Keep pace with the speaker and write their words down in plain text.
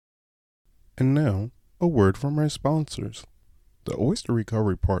And now, a word from our sponsors. The Oyster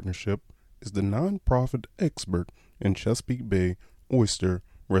Recovery Partnership is the nonprofit expert in Chesapeake Bay oyster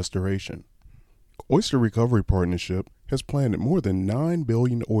restoration. Oyster Recovery Partnership has planted more than 9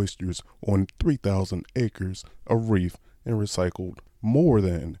 billion oysters on 3,000 acres of reef and recycled more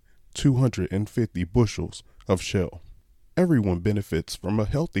than 250 bushels of shell. Everyone benefits from a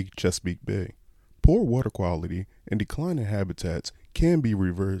healthy Chesapeake Bay. Poor water quality and declining habitats can be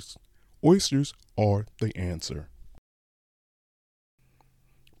reversed. Oysters are the answer.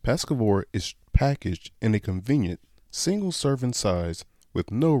 Pescavore is packaged in a convenient, single-serving size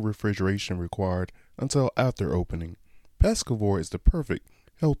with no refrigeration required until after opening. Pescavore is the perfect,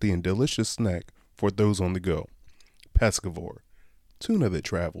 healthy, and delicious snack for those on the go. Pescavore, tuna that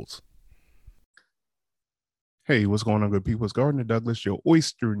travels. Hey, what's going on, good people? It's Gardner Douglas, your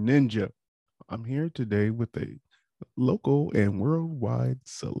oyster ninja. I'm here today with a local and worldwide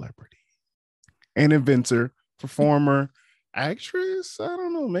celebrity, an inventor, performer, actress. I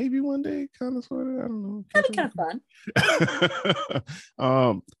don't know, maybe one day, kind of, sort of. I don't know. That'd be kind of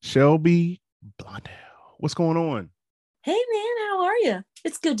fun. Shelby Blondell. What's going on? Hey, man, how are you?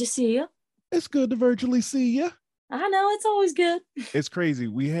 It's good to see you. It's good to virtually see you. I know, it's always good. It's crazy.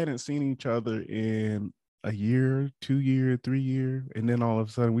 We hadn't seen each other in a year, 2 year, 3 year, and then all of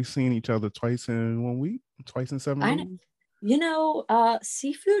a sudden we've seen each other twice in 1 week, twice in 7 days. You know,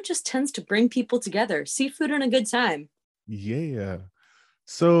 seafood just tends to bring people together. Seafood and a good time. Yeah.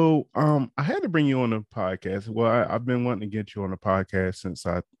 So I had to bring you on the podcast. Well, I've been wanting to get you on the podcast since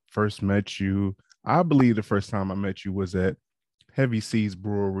I first met you. I believe the first time I met you was at Heavy Seas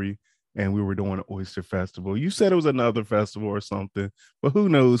Brewery, and we were doing an oyster festival. You said it was another festival or something, but who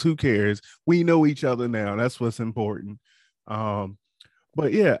knows? Who cares? We know each other now. That's what's important.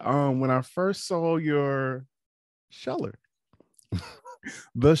 But yeah, when I first saw your sheller,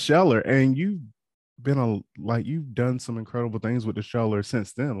 the sheller, and you've done some incredible things with the sheller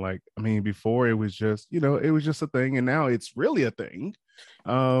since then. Like, I mean, before it was just, it was just a thing, and now it's really a thing.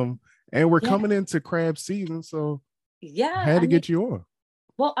 And we're coming into crab season, so I had to get you on.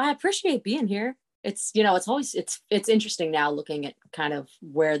 Well, I appreciate being here. It's, it's always, it's interesting now looking at kind of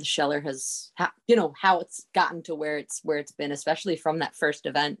where the sheller has, how it's gotten to where it's been, especially from that first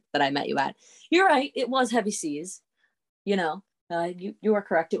event that I met you at. You're right. It was Heavy Seas, you are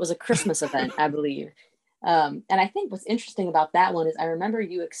correct. It was a Christmas event, I believe. And I think what's interesting about that one is I remember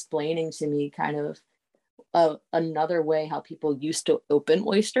you explaining to me kind of another way how people used to open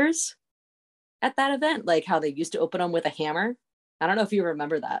oysters at that event, like how they used to open them with a hammer. I don't know if you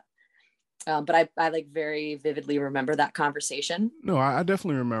remember that, but I like very vividly remember that conversation. No, I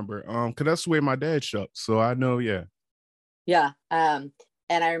definitely remember, because that's the way my dad shucks, so I know, yeah. And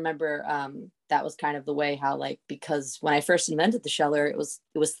I remember that was kind of the way how, like, because when I first invented the sheller, it was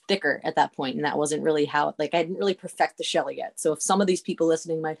thicker at that point, and that wasn't really how, like, I didn't really perfect the sheller yet. So if some of these people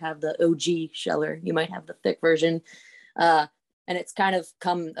listening might have the OG sheller, you might have the thick version, and it's kind of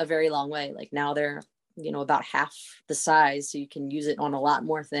come a very long way. Like now they're about half the size, so you can use it on a lot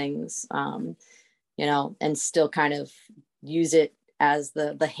more things, and still kind of use it as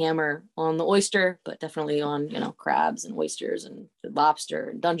the hammer on the oyster, but definitely on, crabs and oysters and lobster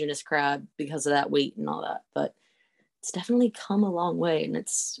and Dungeness crab because of that weight and all that. But it's definitely come a long way. And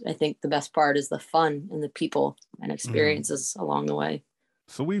I think the best part is the fun and the people and experiences along the way.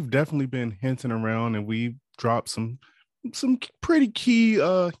 So we've definitely been hinting around, and we've dropped some pretty key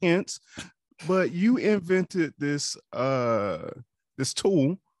hints, but you invented this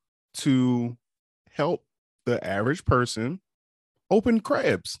tool to help the average person open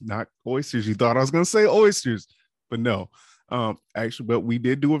crabs, not oysters. You thought I was going to say oysters, but no. Actually, but we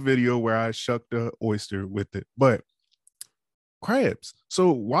did do a video where I shucked the oyster with it, but crabs.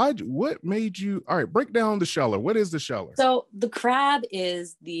 So what made you, all right, break down the sheller. What is the sheller? So the crab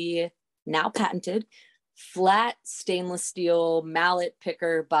is the now patented flat stainless steel mallet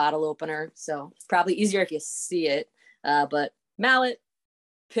picker bottle opener. So it's probably easier if you see it, but mallet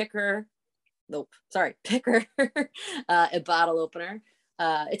picker, picker, a bottle opener.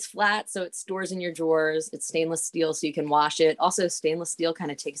 It's flat, so it stores in your drawers. It's stainless steel, so you can wash it. Also, stainless steel kind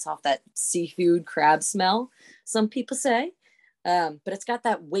of takes off that seafood crab smell, some people say. But it's got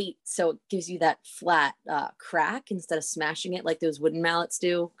that weight, so it gives you that flat crack instead of smashing it like those wooden mallets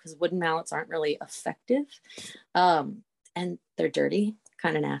do, because wooden mallets aren't really effective. And they're dirty,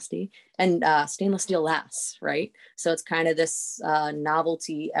 kind of nasty. And stainless steel lasts, right? So it's kind of this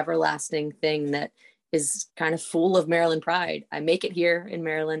novelty, everlasting thing that is kind of full of Maryland pride. I make it here in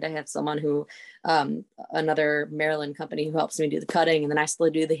Maryland. I have someone who, another Maryland company who helps me do the cutting, and then I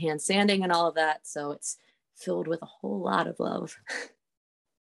still do the hand sanding and all of that. So it's filled with a whole lot of love.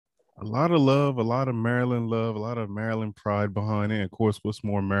 A lot of love, a lot of Maryland love, a lot of Maryland pride behind it. Of course, what's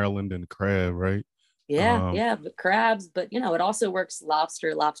more Maryland than crab, right? Yeah, Um, yeah, but crabs, but it also works lobster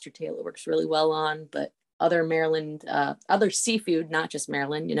tail. It works really well on, but other Maryland, other seafood, not just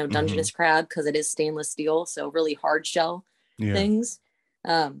Maryland, mhm. Dungeness crab, because it is stainless steel, so really hard shell Yeah. things.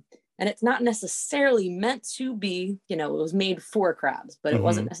 Um, and it's not necessarily meant to be, it was made for crabs, but it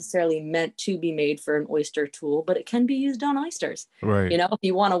wasn't Mhm. necessarily meant to be made for an oyster tool, but it can be used on oysters. Right. If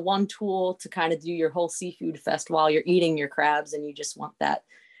you want a one tool to kind of do your whole seafood fest while you're eating your crabs and you just want that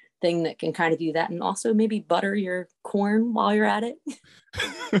thing that can kind of do that, and also maybe butter your corn while you're at it.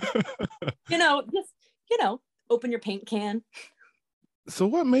 Just open your paint can. So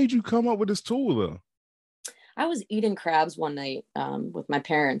what made you come up with this tool though? I was eating crabs one night with my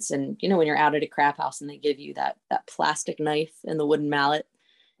parents, and when you're out at a crab house and they give you that plastic knife and the wooden mallet,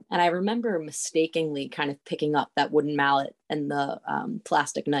 and I remember mistakenly kind of picking up that wooden mallet and the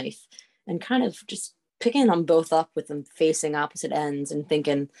plastic knife and kind of just picking them both up with them facing opposite ends and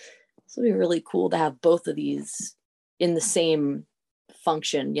thinking, this would be really cool to have both of these in the same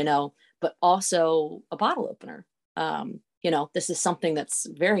function, but also a bottle opener. This is something that's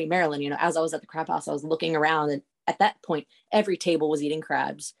very Maryland. As I was at the crab house, I was looking around, and at that point, every table was eating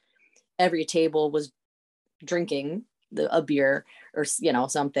crabs. Every table was drinking a beer or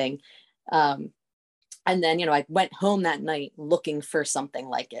something. And then I went home that night looking for something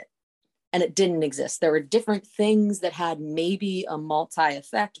like it, and it didn't exist. There were different things that had maybe a multi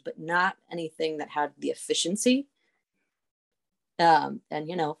effect, but not anything that had the efficiency. And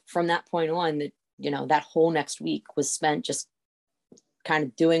from that point on, that whole next week was spent just kind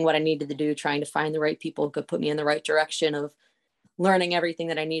of doing what I needed to do, trying to find the right people who could put me in the right direction of learning everything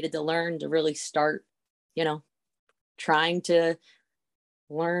that I needed to learn to really start, trying to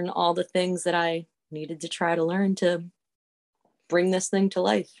learn all the things that I needed to try to learn to bring this thing to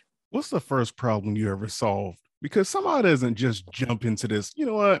life. What's the first problem you ever solved? Because somebody doesn't just jump into this, you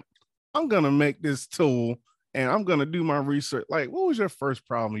know what? I'm gonna make this tool and I'm gonna do my research. Like, what was your first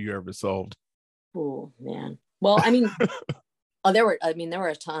problem you ever solved? Oh man. Well, I mean, there were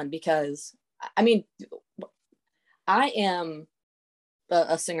a ton, because I mean, I am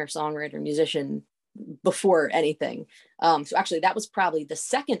a singer songwriter musician before anything. So actually, that was probably the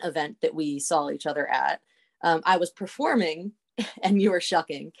second event that we saw each other at. I was performing and you were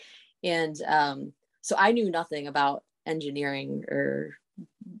shucking. And so I knew nothing about engineering, or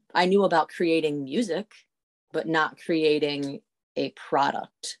I knew about creating music, but not creating a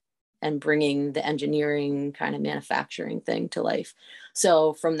product and bringing the engineering kind of manufacturing thing to life.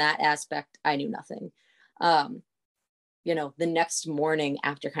 So from that aspect, I knew nothing. Um, the next morning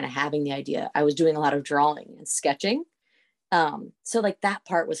after kind of having the idea, I was doing a lot of drawing and sketching. So like that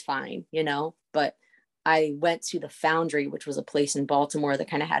part was fine, but I went to the Foundry, which was a place in Baltimore that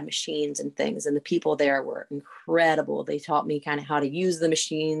kind of had machines and things. And the people there were incredible. They taught me kind of how to use the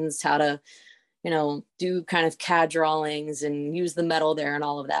machines, how to, do kind of CAD drawings and use the metal there and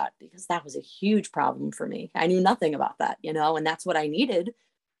all of that, because that was a huge problem for me. I knew nothing about that, and that's what I needed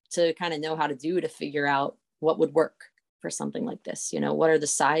to kind of know how to do to figure out what would work for something like this. What are the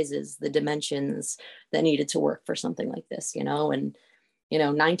sizes, the dimensions that needed to work for something like this, and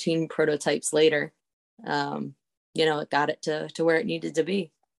 19 prototypes later, it got it to where it needed to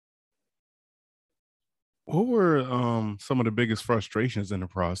be. What were some of the biggest frustrations in the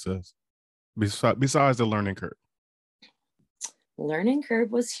process besides the learning curve? Learning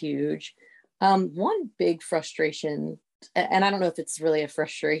curve was huge. One big frustration, and I don't know if it's really a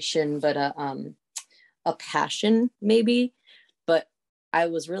frustration, but a passion maybe, but I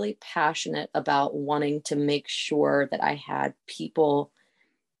was really passionate about wanting to make sure that I had people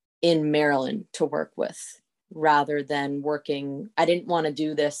in Maryland to work with, rather than working. I didn't want to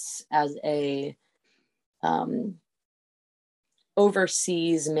do this as a um,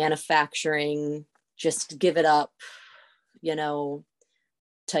 overseas manufacturing, just give it up, you know,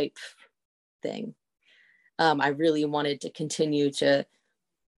 type thing. I really wanted to continue to,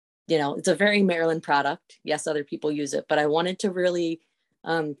 it's a very Maryland product. Yes, other people use it, but I wanted to really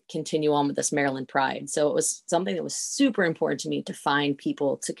continue on with this Maryland pride. So it was something that was super important to me to find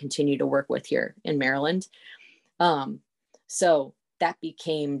people to continue to work with here in Maryland. So that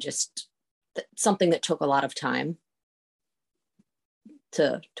became just something that took a lot of time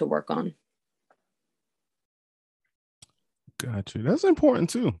to work on. Got you. That's important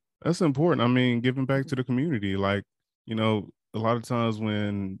too. That's important. I mean, giving back to the community. Like, a lot of times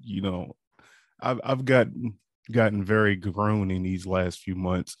when, I've gotten very grown in these last few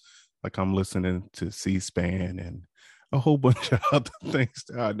months. Like I'm listening to C-SPAN and a whole bunch of other things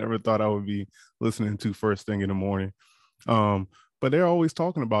that I never thought I would be listening to first thing in the morning. Um, but they're always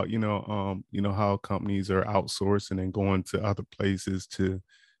talking about, how companies are outsourcing and going to other places to,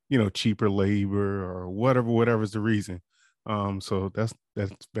 cheaper labor or whatever's the reason. So that's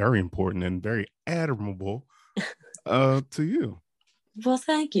very important and very admirable to you. Well,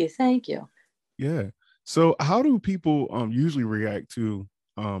 thank you. Thank you. Yeah. So how do people usually react to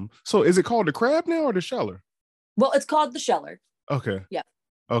so is it called the crab now or the sheller? Well, it's called the sheller. Okay. Yeah.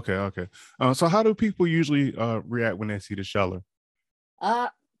 Okay. So how do people usually react when they see the sheller?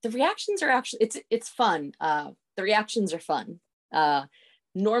 The reactions are actually it's fun. The reactions are fun.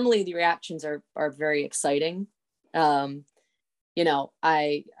 Normally the reactions are very exciting. I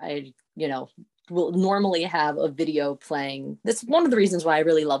will normally have a video playing. That's one of the reasons why I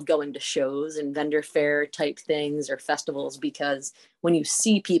really love going to shows and vendor fair type things or festivals, because when you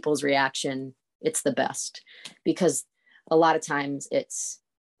see people's reaction, it's the best. Because a lot of times it's,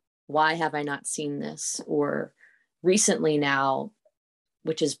 why have I not seen this? Or recently now,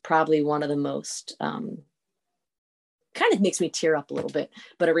 which is probably one of the most kind of makes me tear up a little bit,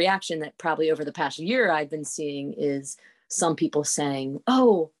 but a reaction that probably over the past year I've been seeing is some people saying,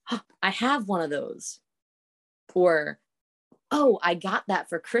 "Oh, I have one of those," or, "Oh, I got that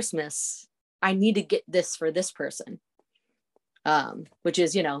for Christmas. I need to get this for this person." Which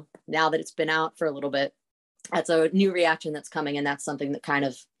is, now that it's been out for a little bit, that's a new reaction that's coming, and that's something that kind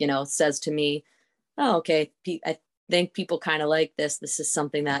of, says to me, "Oh, okay, I think people kind of like this. This is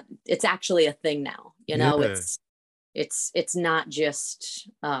something that it's actually a thing now. Yeah. It's not just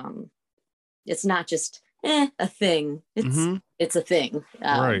a thing. Mm-hmm. It's a thing.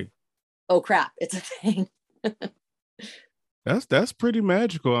 Right. Oh crap, it's a thing." That's pretty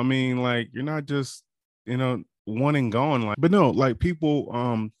magical. I mean, like you're not just, one and gone, like, but no, like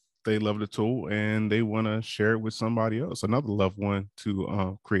people they love the tool and they want to share it with somebody else, another loved one,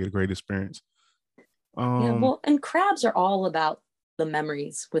 to create a great experience. Yeah, Um well, and crabs are all about the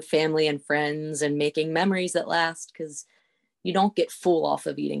memories with family and friends and making memories that last, because you don't get full off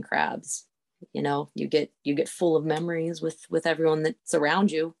of eating crabs. You get full of memories with everyone that's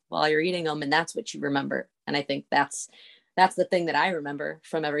around you while you're eating them, and that's what you remember. And I think that's the thing that I remember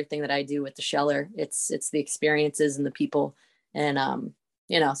from everything that I do with the sheller. It's the experiences and the people. And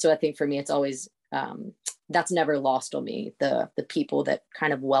so I think for me it's always that's never lost on me, the people that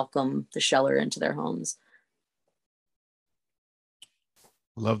kind of welcome the sheller into their homes.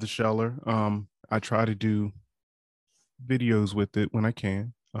 Love the sheller. I try to do videos with it when I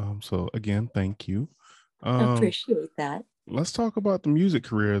can. So again, thank you. I Um, appreciate that. let's talk about the music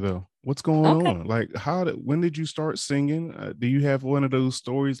career though. What's going Okay. on? Like, when did you start singing? Do you have one of those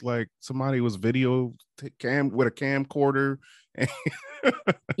stories like somebody was video cam with a camcorder?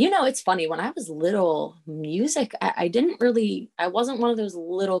 It's funny. When I was little, music, I wasn't one of those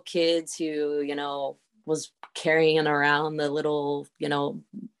little kids who, was carrying around the little,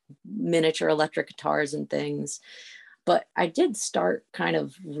 miniature electric guitars and things. But I did start kind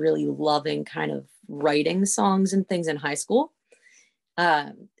of really loving kind of writing songs and things in high school.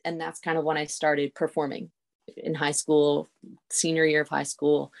 And that's kind of when I started performing in high school, senior year of high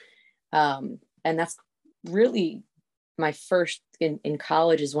school. And that's really my first in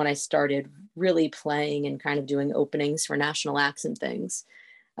college is when I started really playing and kind of doing openings for national acts and things.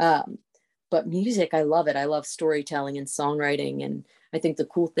 Um, but music, I love it. I love storytelling and songwriting. And I think the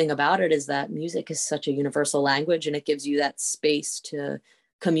cool thing about it is that music is such a universal language, and it gives you that space to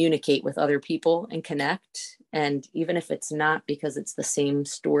communicate with other people and connect. And even if it's not because it's the same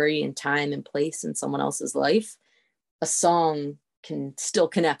story and time and place in someone else's life, a song can still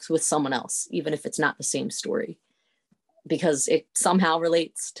connect with someone else, even if it's not the same story, because it somehow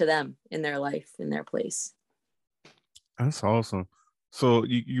relates to them in their life, in their place. That's awesome. So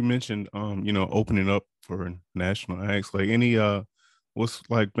you mentioned opening up for national acts. Like any what's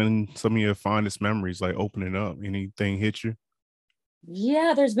like been some of your fondest memories, like opening up? Anything hit you?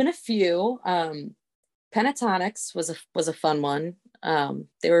 Yeah, there's been a few. Pentatonics was a fun one.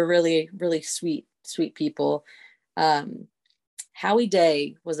 They were really, really sweet people. Um, Howie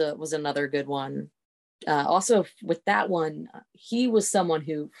Day was another good one. Also with that one, he was someone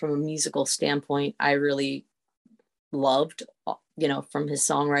who, from a musical standpoint, I really loved, from his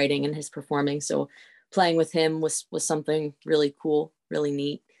songwriting and his performing. So playing with him was something really cool, really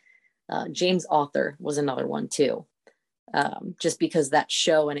neat. James Author was another one too, just because that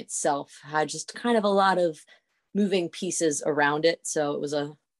show in itself had just kind of a lot of moving pieces around it. So it was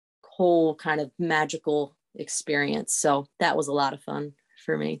a whole kind of magical experience. So that was a lot of fun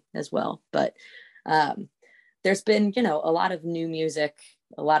for me as well. But um, there's been, a lot of new music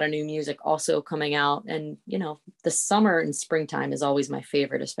also coming out. And, the summer and springtime is always my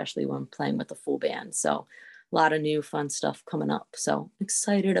favorite, especially when I'm playing with a full band. So a lot of new fun stuff coming up. So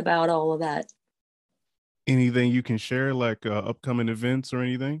excited about all of that. Anything you can share, like upcoming events or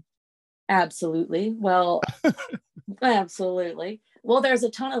anything? Absolutely. Well, absolutely. Well, there's a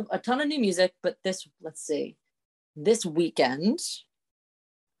ton of new music, but let's see, this weekend,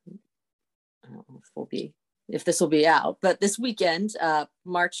 I don't know if this will be out, but this weekend,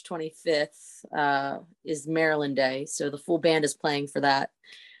 March 25th, is Maryland Day. So the full band is playing for that.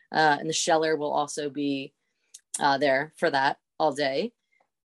 And the Sheller will also be there for that all day.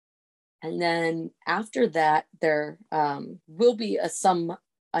 And then after that, there will be some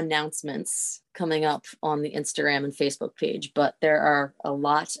announcements coming up on the Instagram and Facebook page, but there are a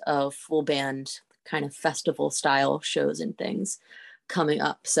lot of full band kind of festival style shows and things coming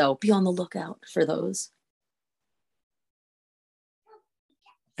up. So be on the lookout for those.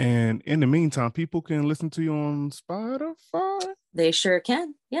 And in the meantime, people can listen to you on Spotify. They sure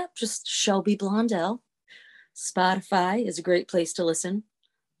can. Yep, just Shelby Blondell. Spotify is a great place to listen.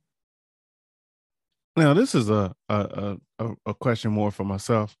 Now, this is a question more for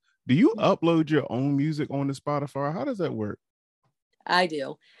myself. Do you upload your own music on the Spotify? How does that work? I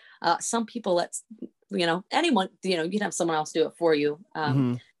do. Some people anyone, you can have someone else do it for you.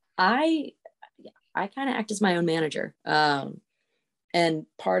 Mm-hmm. I kind of act as my own manager. And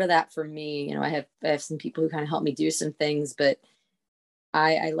part of that for me, I have some people who kind of help me do some things, but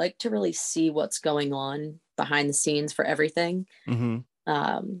I like to really see what's going on behind the scenes for everything. Mm-hmm.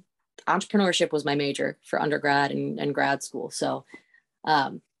 Entrepreneurship was my major for undergrad and grad school. So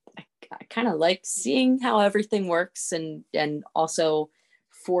I kind of like seeing how everything works, and also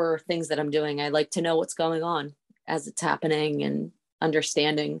for things that I'm doing, I like to know what's going on as it's happening and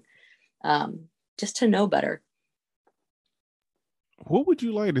understanding, just to know better. What would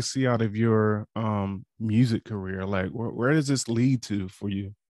you like to see out of your music career? Like, where does this lead to for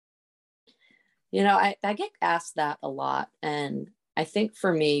you? I get asked that a lot. And I think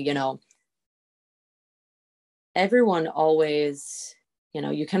for me, everyone always,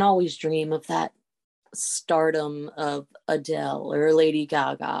 you can always dream of that stardom of Adele or Lady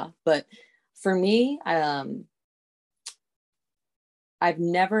Gaga. But for me, I've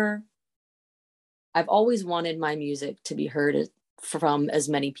always wanted my music to be heard from as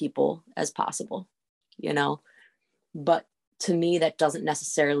many people as possible, but to me, that doesn't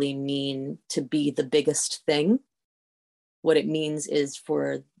necessarily mean to be the biggest thing. What it means is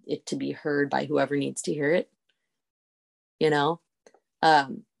for it to be heard by whoever needs to hear it.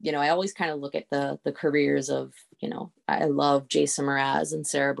 I always kind of look at the careers of, I love Jason Mraz and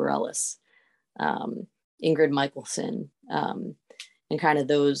Sarah Bareilles, Ingrid Michaelson, and kind of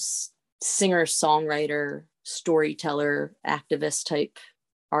those singer, songwriter, storyteller, activist type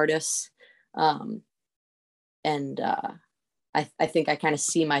artists. I think I kind of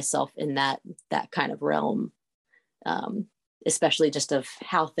see myself in that kind of realm, especially just of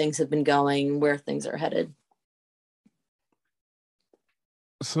how things have been going, where things are headed.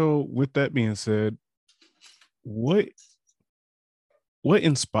 So, with that being said, what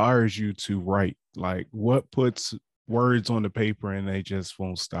inspires you to write? Like, what puts words on the paper and they just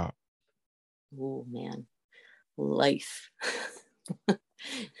won't stop? Oh man, life.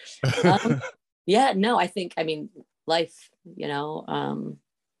 Yeah, no, I mean, life, I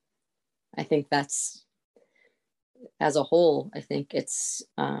think that's, as a whole, I think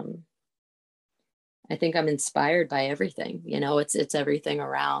I think I'm inspired by everything, it's everything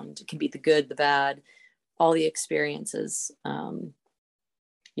around. It can be the good, the bad, all the experiences.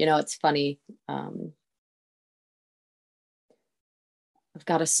 It's funny. I've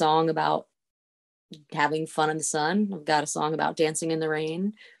got a song about having fun in the sun. I've got a song about dancing in the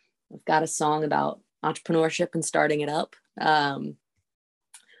rain. I've got a song about entrepreneurship and starting it up. A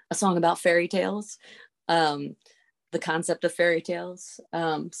song about fairy tales, the concept of fairy tales.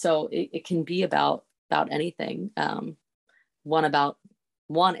 So it can be about anything. One about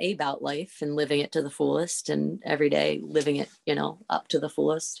life and living it to the fullest, and every day living it, up to the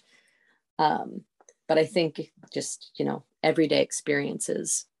fullest. But I think just, everyday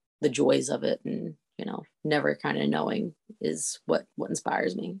experiences, the joys of it, and, never kind of knowing is what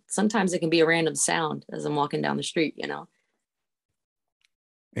inspires me. Sometimes it can be a random sound as I'm walking down the street,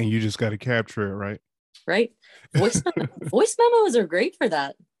 And you just got to capture it, right? Right. Voice memos are great for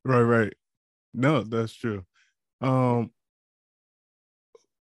that. Right. No, that's true. What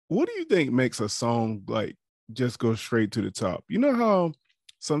do you think makes a song like just go straight to the top? You know how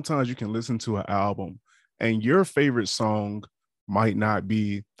sometimes you can listen to an album and your favorite song might not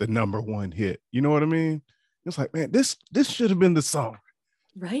be the number one hit. You know what I mean? It's like, man, this should have been the song.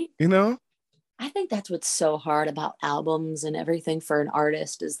 Right. I think that's what's so hard about albums and everything for an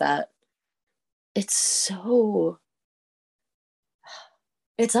artist, is that it's so,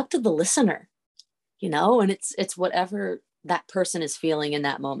 it's up to the listener, and it's whatever that person is feeling in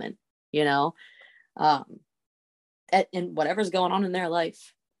that moment, you know, um, and whatever's going on in their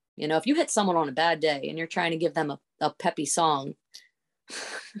life. If you hit someone on a bad day and you're trying to give them a peppy song,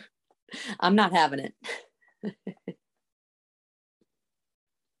 I'm not having it.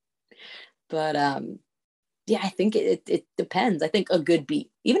 But yeah, I think it depends. I think a good beat,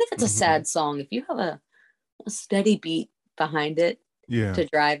 even if it's a sad song, if you have a steady beat behind it to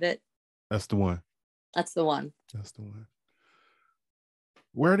drive it, that's the one. That's the one. That's the one.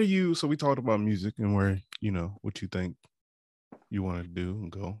 Where do you, so we talked about music and where, what you think you want to do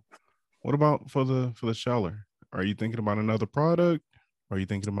and go. What about for the sheller? Are you thinking about another product? Are you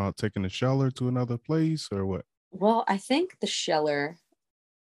thinking about taking the sheller to another place or what? Well, I think the sheller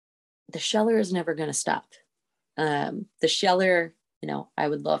is never going to stop. The sheller, I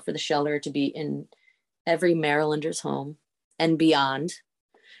would love for the sheller to be in every Marylander's home and beyond.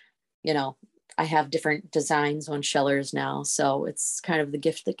 I have different designs on shellers now, so it's kind of the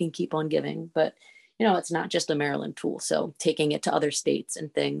gift that can keep on giving. But it's not just a Maryland tool, so taking it to other states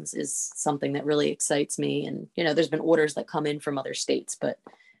and things is something that really excites me. And there's been orders that come in from other states, but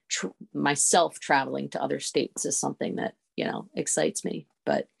myself traveling to other states is something that excites me.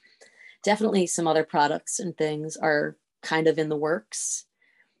 But definitely some other products and things are kind of in the works.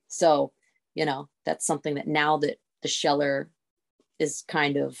 So that's something that now that the sheller is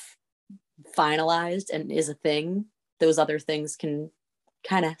kind of finalized and is a thing, those other things can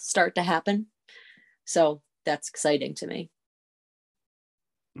kind of start to happen. So that's exciting to me.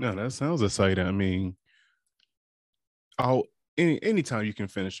 No, that sounds exciting. I mean, anytime you can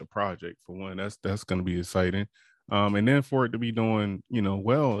finish a project, for one, that's going to be exciting. And then for it to be doing,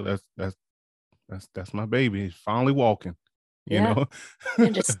 well, that's my baby. It's finally walking. And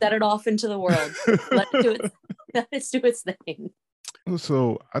just set it off into the world. Let it do its thing.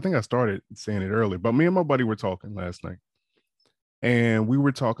 So I think I started saying it earlier, but me and my buddy were talking last night, and we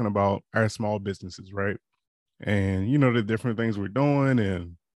were talking about our small businesses, right? And the different things we're doing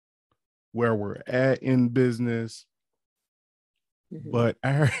and where we're at in business. Mm-hmm. But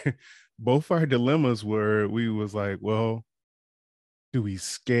both our dilemmas were, we was like, well, do we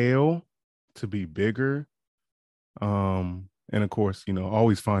scale to be bigger? And of course,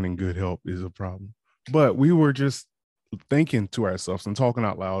 always finding good help is a problem. But we were just thinking to ourselves and talking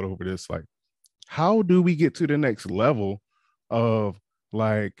out loud over this, like, how do we get to the next level of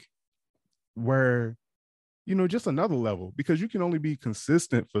like where, just another level? Because you can only be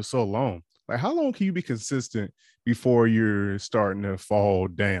consistent for so long. Like, how long can you be consistent before you're starting to fall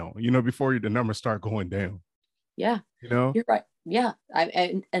down, before the numbers start going down? Yeah. You're right. Yeah.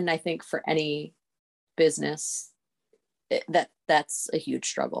 And I think for any business, that's a huge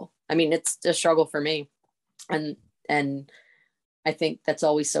struggle. I mean, it's a struggle for me. And I think that's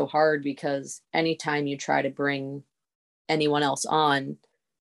always so hard, because anytime you try to bring anyone else on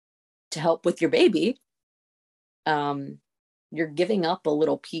to help with your baby, you're giving up a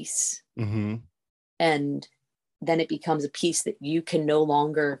little piece. Mm-hmm. And then it becomes a piece that you can no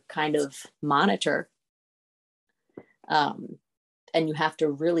longer kind of monitor. And you have to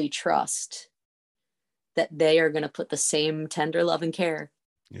really trust that they are going to put the same tender love and care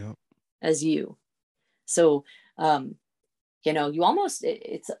as you. So, you almost,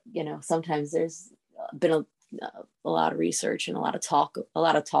 it's, sometimes there's been a lot of research and a lot of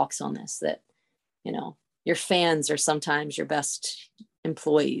talks on this, that, your fans are sometimes your best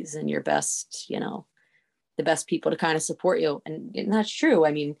employees and your best, the best people to kind of support you. And that's true.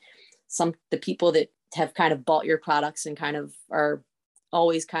 I mean, the people that have kind of bought your products and kind of are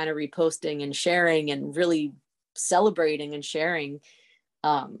always kind of reposting and sharing and really celebrating and sharing,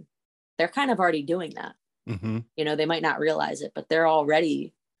 they're kind of already doing that. Mm-hmm. They might not realize it, but they're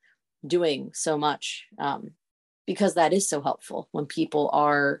already doing so much, because that is so helpful when people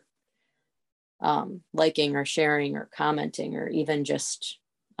are liking or sharing or commenting, or even just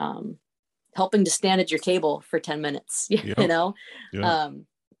helping to stand at your table for 10 minutes,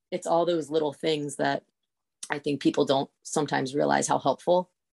 it's all those little things that I think people don't sometimes realize how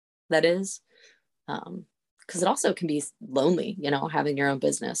helpful that is. Because it also can be lonely, having your own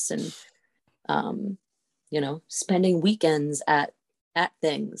business and, spending weekends at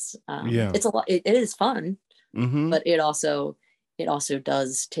things. It's a lot. It is fun, but it also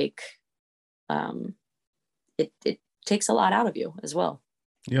does take, it takes a lot out of you as well.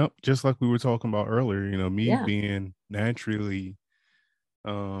 Yep. Just like we were talking about earlier, me being naturally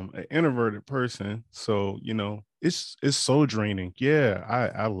an introverted person, so it's so draining.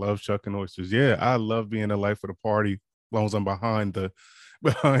 I love chucking oysters. I love being the life of the party, as long as I'm behind the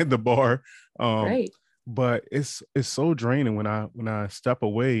behind the bar. Right. But it's so draining when I step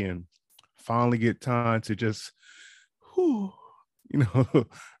away and finally get time to just, whew,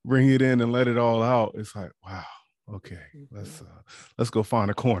 bring it in and let it all out. It's like, wow, okay, Mhm. let's go find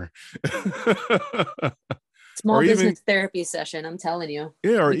a corner. Small Or even, business therapy session, I'm telling you.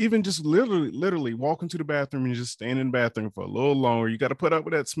 yeah, or even just literally walk into the bathroom and just stand in the bathroom for a little longer. You got to put up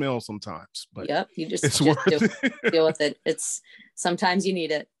with that smell sometimes, but Yep, you just it's worth it. deal with it. It's sometimes you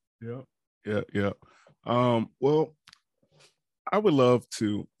need it. Yeah, yeah, yeah. Well, I would love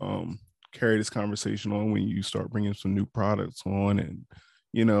to carry this conversation on when you start bringing some new products on, and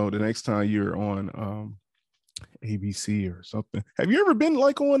the next time you're on ABC or something. Have you ever been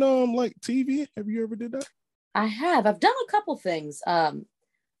like on like TV? Have you ever did that? I have. I've done a couple things.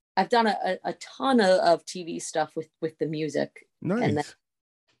 I've done a ton of TV stuff with the music, and then Nice.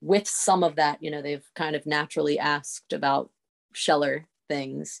 with some of that, they've kind of naturally asked about Scheller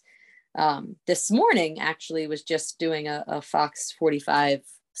things. This morning actually was just doing a Fox 45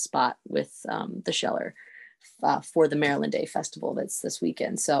 spot with the Scheller for the Maryland Day Festival that's this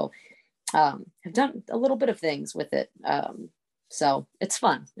weekend. So I've done a little bit of things with it. So it's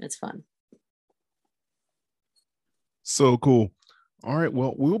fun. It's fun. So cool. All right.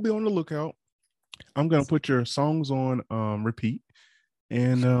 Well, we'll be on the lookout. I'm gonna put your songs on repeat,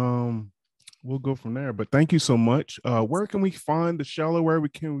 and we'll go from there. But thank you so much. Where can we find the Shelly?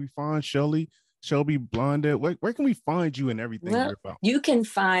 Can we find Shelby Blondell? Where can we find you and everything Well, you're about? you can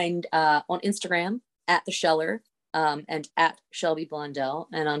find on Instagram at the Scheller and at Shelby Blondell,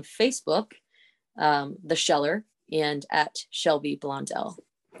 and on Facebook, the Scheller and at Shelby Blondell.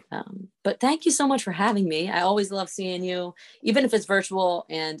 But thank you so much for having me. I always love seeing you, even if it's virtual.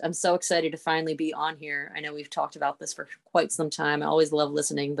 And I'm so excited to finally be on here. I know we've talked about this for quite some time. I always love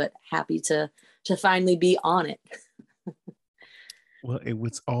listening, but happy to finally be on it. Well, it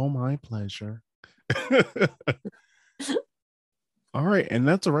was all my pleasure. All right, and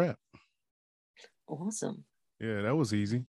that's a wrap. Awesome. Yeah, that was easy.